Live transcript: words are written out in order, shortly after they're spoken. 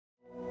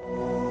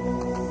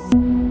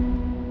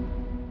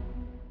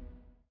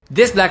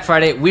This Black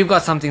Friday, we've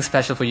got something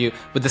special for you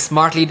with the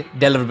Smartlead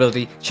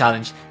Deliverability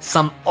Challenge.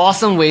 Some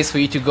awesome ways for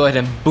you to go ahead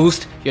and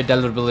boost your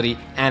deliverability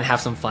and have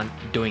some fun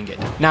doing it.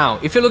 Now,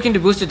 if you're looking to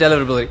boost your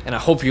deliverability, and I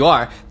hope you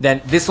are,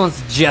 then this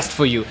one's just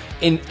for you.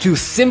 In 2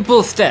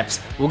 simple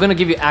steps, we're gonna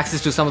give you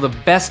access to some of the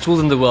best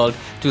tools in the world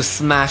to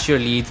smash your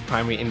leads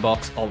primary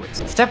inbox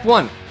always. Step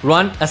 1,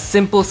 run a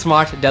simple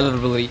smart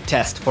deliverability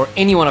test for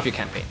any one of your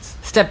campaigns.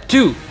 Step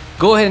 2,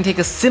 go ahead and take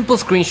a simple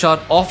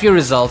screenshot of your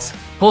results,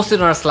 post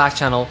it on our Slack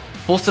channel,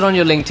 post it on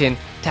your LinkedIn,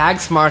 tag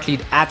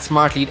Smartlead at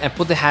Smartlead and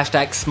put the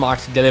hashtag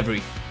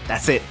SmartDelivery.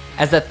 That's it.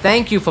 As a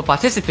thank you for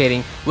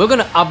participating, we're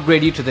gonna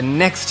upgrade you to the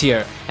next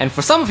tier. And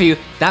for some of you,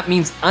 that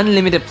means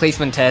unlimited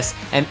placement tests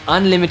and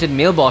unlimited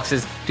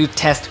mailboxes to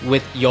test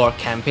with your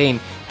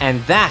campaign.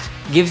 And that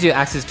gives you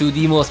access to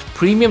the most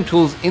premium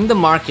tools in the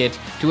market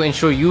to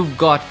ensure you've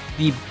got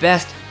the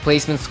best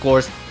placement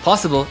scores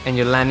possible and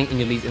you're landing in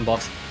your leads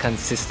inbox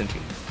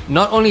consistently.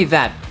 Not only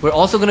that, we're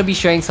also going to be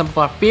sharing some of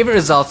our favorite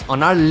results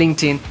on our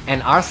LinkedIn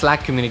and our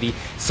Slack community.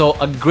 So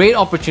a great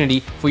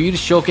opportunity for you to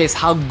showcase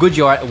how good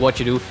you are at what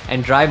you do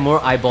and drive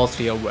more eyeballs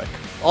to your work.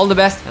 All the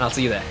best, and I'll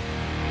see you there.